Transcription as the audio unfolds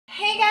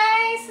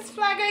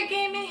Fly Girl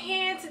Gaming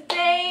here.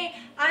 Today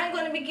I'm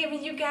going to be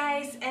giving you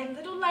guys a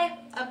little life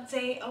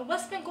update of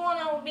what's been going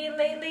on with me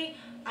lately.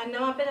 I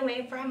know I've been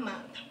away for a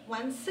month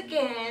once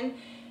again,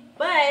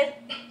 but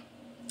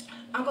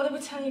I'm going to be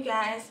telling you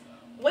guys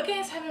what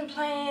games I've been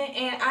playing,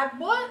 and I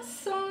bought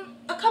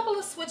a couple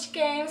of Switch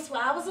games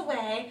while I was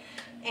away,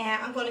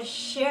 and I'm going to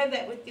share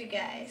that with you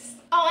guys.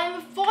 Oh,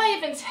 and before I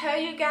even tell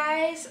you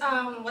guys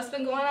what's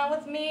been going on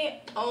with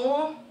me,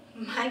 oh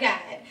my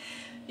god.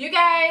 You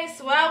guys,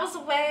 while I was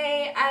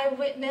away,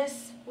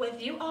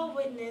 you all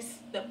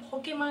witnessed the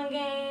Pokemon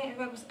game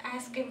everyone was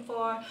asking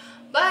for.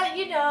 But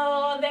you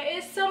know, there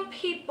is some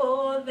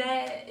people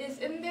that is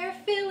in their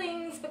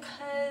feelings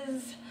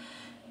because,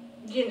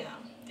 you know,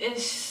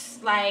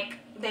 it's like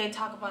they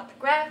talk about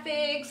the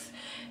graphics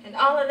and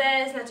all of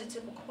that. It's not your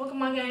typical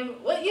Pokemon game.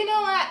 Well, you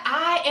know what?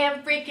 I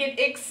am freaking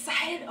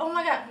excited. Oh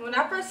my god. When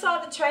I first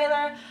saw the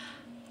trailer,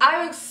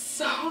 I was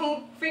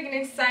so freaking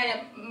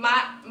excited.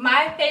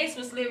 My face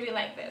was literally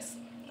like this.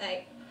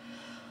 Like,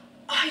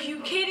 are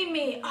you kidding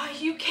me? Are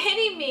you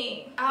kidding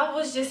me? I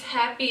was just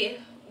happy.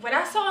 What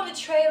I saw in the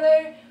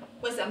trailer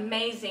was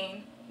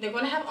amazing. They're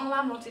going to have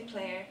online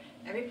multiplayer.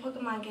 Every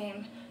Pokemon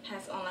game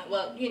has online.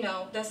 Well, you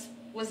know, that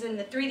was in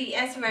the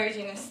 3DS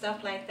version and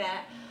stuff like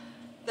that.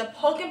 The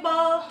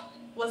Pokeball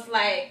was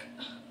like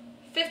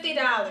 $50.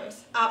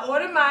 I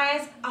ordered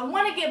mine. I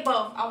want to get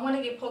both. I want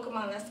to get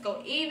Pokemon Let's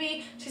Go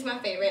Eevee. She's my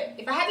favorite.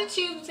 If I had to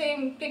choose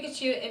between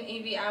Pikachu and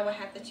Eevee, I would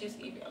have to choose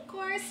Eevee, of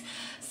course.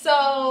 So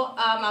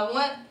I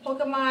want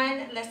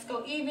Pokemon Let's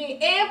Go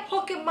Eevee and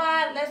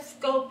Pokemon Let's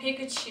Go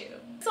Pikachu.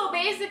 So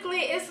basically,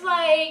 it's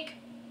like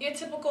your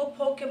typical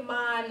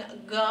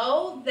Pokemon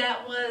Go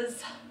that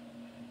was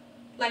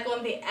like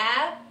on the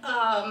app.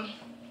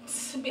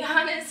 To be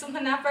honest,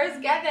 when I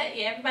first got that,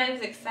 yeah, everybody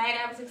was excited.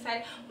 I was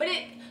excited, but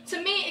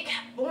to me, it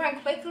got boring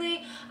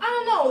quickly. I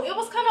don't know. It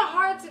was kind of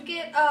hard to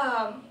get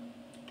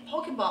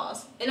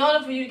Pokeballs. In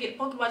order for you to get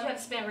Pokeballs, you have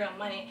to spend real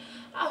money.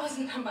 I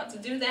wasn't about to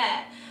do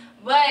that.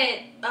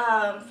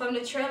 But from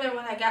the trailer,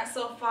 what I got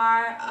so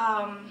far,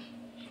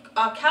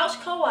 a couch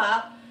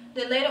co-op.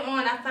 Then later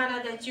on, I found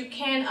out that you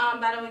can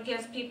battle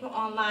against people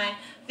online.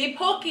 The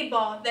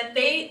Pokeball that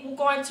they were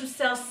going to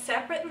sell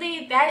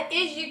separately, that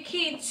is your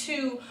key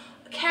to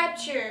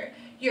capture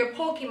your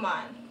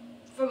Pokemon,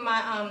 from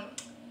my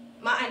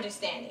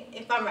understanding.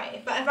 If I'm right,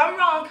 if I'm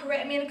wrong,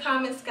 correct me in the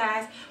comments,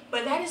 guys.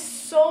 But that is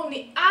so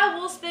neat. I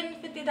will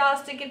spend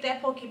 $50 to get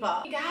that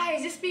Pokeball.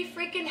 Guys, just be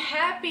freaking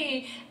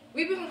happy.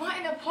 We've been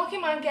wanting a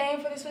Pokemon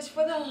game for the Switch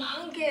for the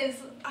longest.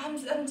 I'm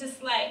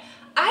just like,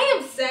 I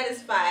am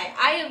satisfied.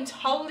 I am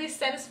totally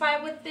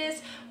satisfied with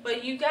this.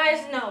 But you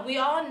guys know, we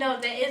all know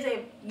there is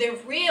the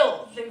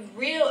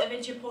real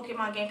Adventure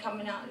Pokemon game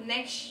coming out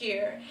next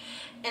year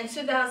in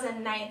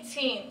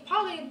 2019.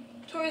 Probably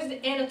towards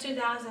the end of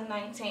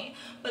 2019.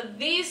 But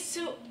these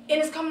two,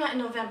 and it's coming out in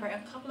November,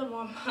 a couple of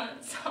more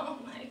months. Oh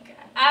my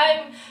god.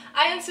 I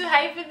am too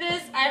hyped for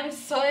this. I'm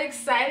so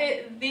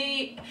excited.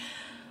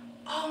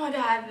 Oh my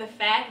god, the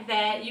fact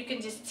that you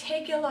can just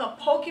take your little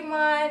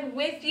Pokemon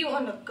with you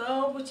on the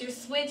go with your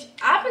Switch.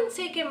 I've been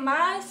taking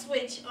my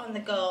Switch on the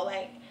go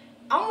like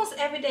almost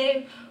every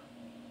day.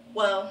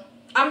 Well,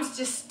 I'm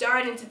just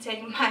starting to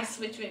take my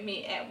Switch with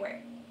me at work.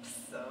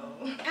 So,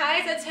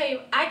 guys, I tell you,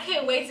 I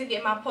can't wait to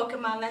get my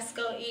Pokemon Let's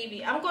Go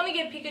Eevee. I'm going to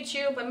get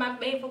Pikachu, but my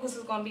main focus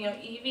is going to be on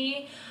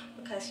Eevee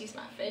because she's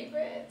my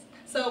favorite.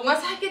 So once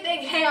I get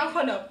that game, I'm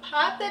going to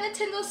pop that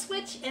Nintendo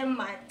Switch in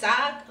my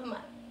dock, on my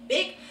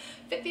big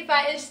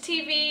 55-inch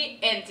TV,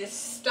 and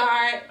just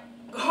start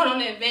going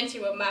on an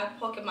adventure with my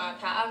Pokemon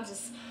pal.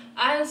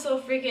 I am so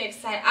freaking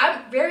excited.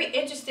 I'm very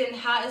interested in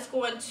how it's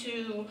going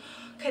to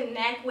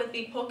connect with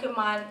the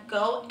Pokemon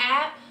Go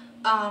app.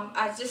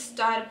 I just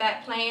started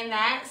back playing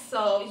that,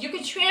 so you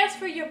can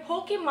transfer your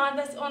Pokemon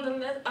that's on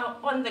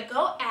the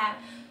Go app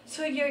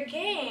to your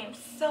game.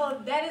 So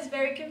that is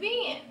very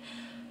convenient.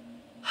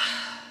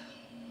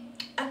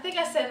 I think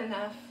I said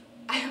enough.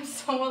 I am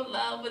so in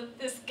love with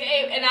this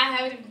game, and I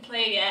haven't even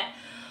played yet.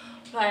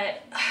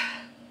 But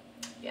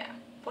yeah,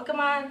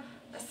 Pokemon,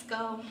 let's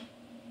go.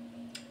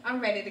 I'm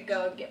ready to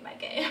go and get my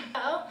game.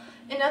 So,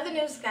 in other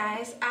news,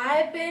 guys,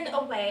 I've been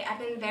away. I've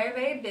been very,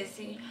 very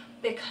busy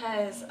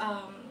because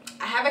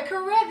I have a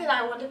career that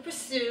I want to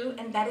pursue,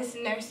 and that is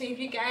nursing. If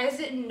you guys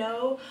didn't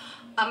know,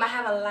 I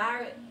have a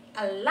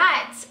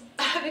lot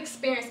of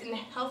experience in the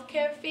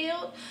healthcare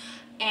field.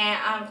 And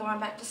I'm going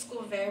back to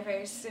school very,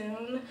 very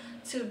soon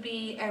to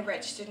be a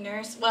registered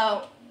nurse.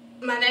 Well,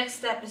 my next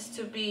step is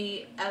to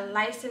be a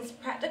licensed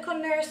practical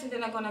nurse, and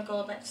then I'm going to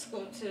go back to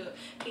school to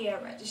be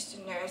a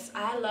registered nurse.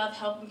 I love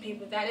helping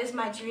people. That is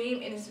my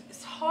dream, and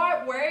it's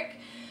hard work.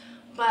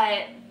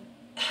 But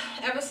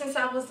ever since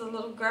I was a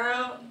little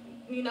girl,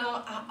 you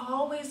know, I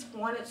always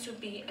wanted to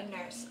be a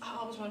nurse. I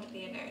always wanted to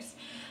be a nurse.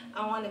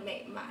 I wanted to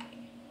make my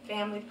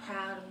family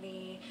proud of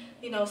me,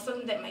 you know,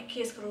 something that my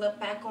kids could look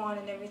back on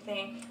and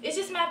everything. It's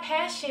just my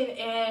passion,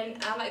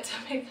 and I like to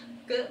make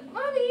good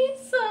money,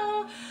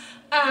 so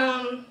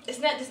it's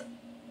not just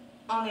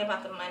only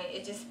about the money.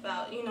 It's just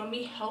about, you know,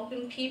 me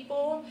helping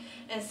people.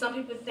 And some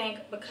people think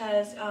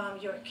because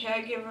you're a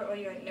caregiver or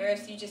you're a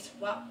nurse, you just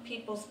wipe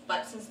people's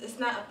butts. It's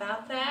not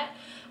about that.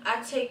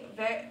 I take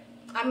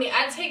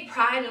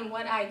pride in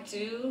what I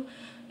do,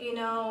 you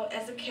know,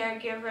 as a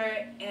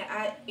caregiver, and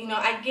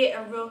I get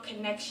a real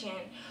connection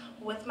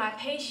with my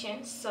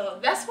patients. So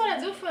that's what I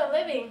do for a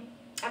living.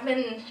 I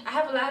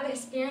have a lot of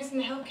experience in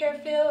the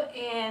healthcare field,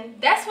 and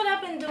that's what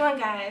I've been doing,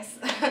 guys.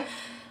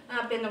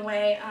 I've been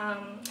away.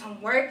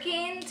 I'm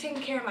working,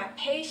 taking care of my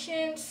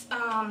patients.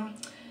 I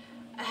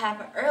have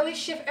an early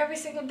shift every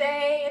single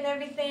day and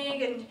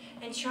everything,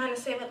 and trying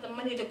to save up the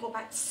money to go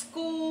back to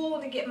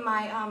school to get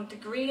my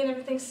degree and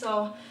everything.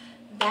 So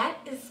that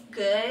is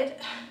good.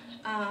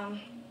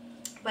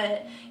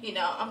 But you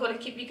know, I'm going to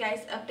keep you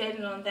guys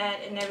updated on that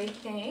and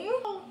everything.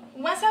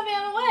 Once I've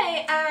been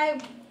away,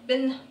 I've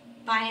been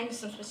buying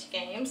some Switch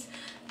games.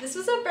 This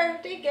was a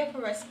birthday gift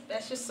for a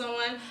special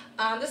someone.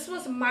 This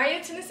was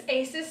Mario Tennis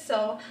Aces,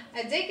 so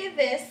I did get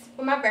this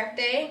for my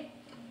birthday.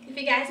 If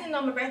you guys didn't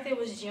know, my birthday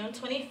was June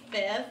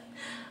 25th.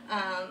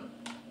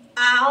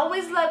 I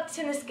always loved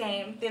tennis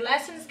game. The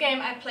last tennis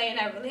game I played and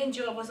I really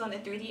enjoyed was on the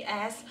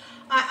 3DS.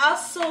 I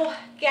also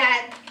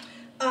got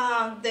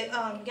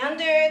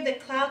the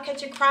Cloud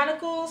Catcher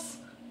Chronicles.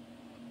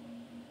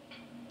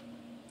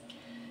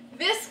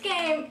 This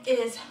game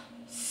is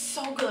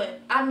so good.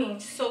 I mean,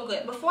 so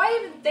good. Before I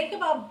even think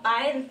about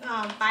buying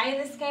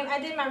this game, I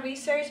did my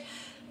research.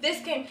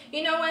 This game,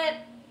 you know what?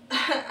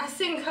 I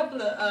seen a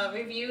couple of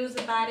reviews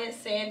about it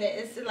saying that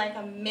it's like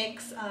a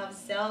mix of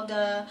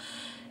Zelda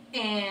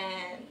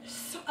and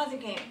some other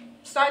game,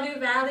 Stardew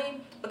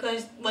Valley.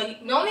 Because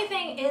the only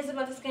thing is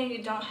about this game,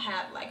 you don't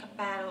have like a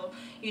battle,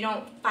 you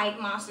don't fight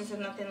monsters or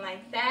nothing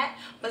like that,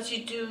 but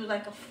you do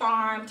like a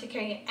farm, take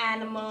care of your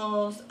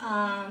animals.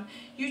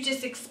 You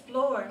just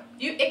explore.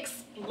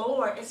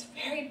 It's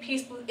very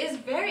peaceful. It's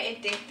very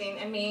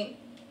addicting. I mean,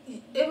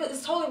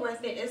 it's totally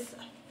worth it. It's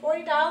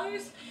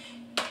 $40.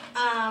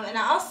 And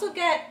I also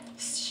got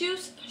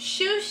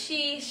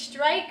Sushi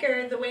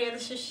Striker, the way of the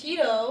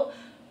Shishito,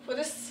 for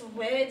the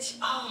Switch.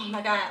 Oh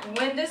my god,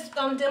 when this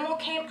demo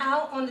came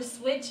out on the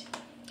Switch,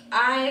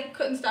 I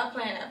couldn't stop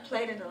playing it. I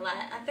played it a lot.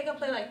 I think I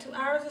played like 2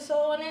 hours or so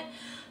on it.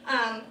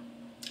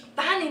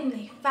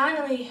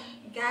 Finally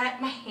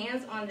got my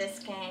hands on this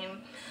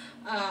game.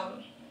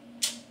 I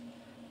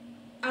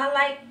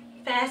like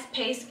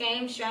fast-paced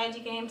games, strategy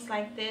games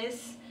like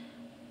this.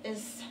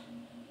 Is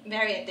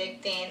very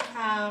addicting.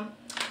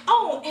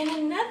 Oh, and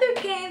another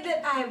game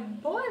that I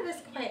bought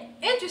that's quite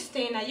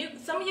interesting. Now,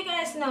 some of you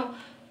guys know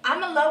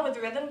I'm in love with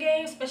rhythm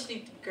games,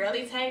 especially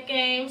girly type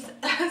games.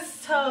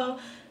 So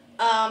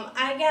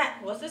I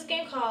got, what's this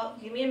game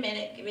called? Give me a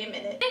minute.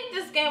 I think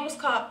this game was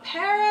called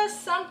Para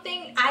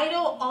Something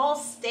Idol All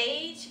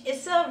Stage.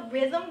 It's a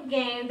rhythm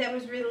game that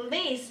was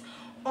released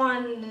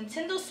on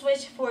Nintendo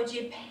Switch for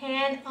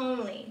Japan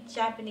only,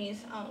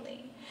 Japanese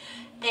only.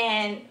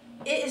 And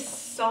it is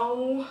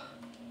so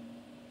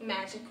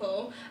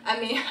magical. I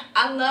mean,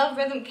 I love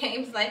rhythm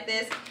games like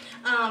this.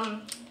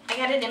 I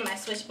got it in my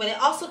Switch, but it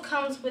also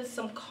comes with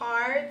some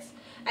cards.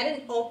 I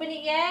didn't open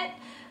it yet.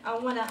 I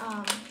want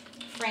to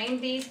frame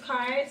these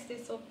cards.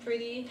 They're so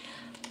pretty.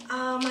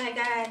 Oh my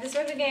god, this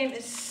rhythm game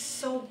is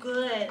so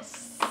good.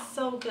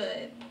 So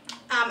good.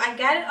 I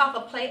got it off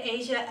a Play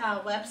Asia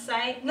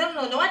website. No,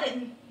 I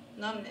didn't.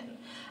 No.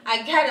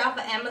 I got it off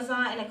of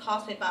Amazon and it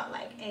cost me about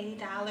like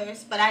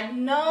 $80. But I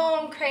know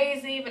I'm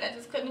crazy, but I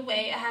just couldn't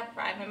wait. I have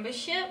Prime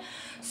membership.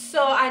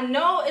 So I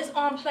know it's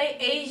on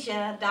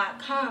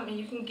PlayAsia.com and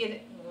you can get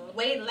it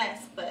way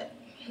less. But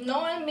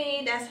knowing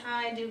me, that's how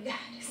I do,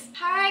 guys.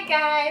 Alright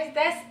guys,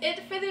 that's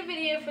it for the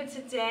video for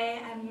today.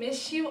 I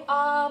miss you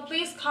all.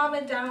 Please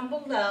comment down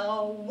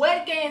below.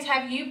 What games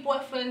have you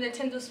bought for the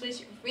Nintendo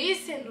Switch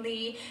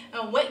recently?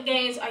 And what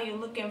games are you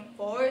looking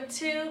forward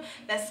to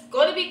that's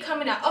going to be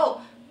coming out?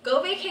 Oh, Go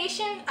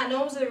Vacation, I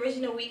know it was the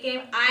original Wii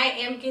game. I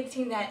am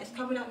getting that. It's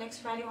coming out next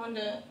Friday on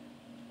the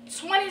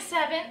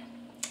 27th.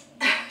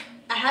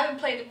 I haven't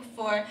played it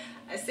before.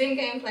 I've seen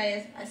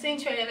gameplays. I've seen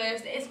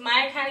trailers. It's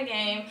my kind of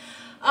game.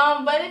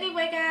 But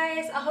anyway,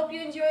 guys, I hope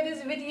you enjoyed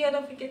this video.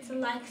 Don't forget to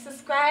like,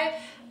 subscribe,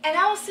 and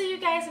I will see you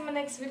guys in my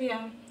next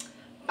video.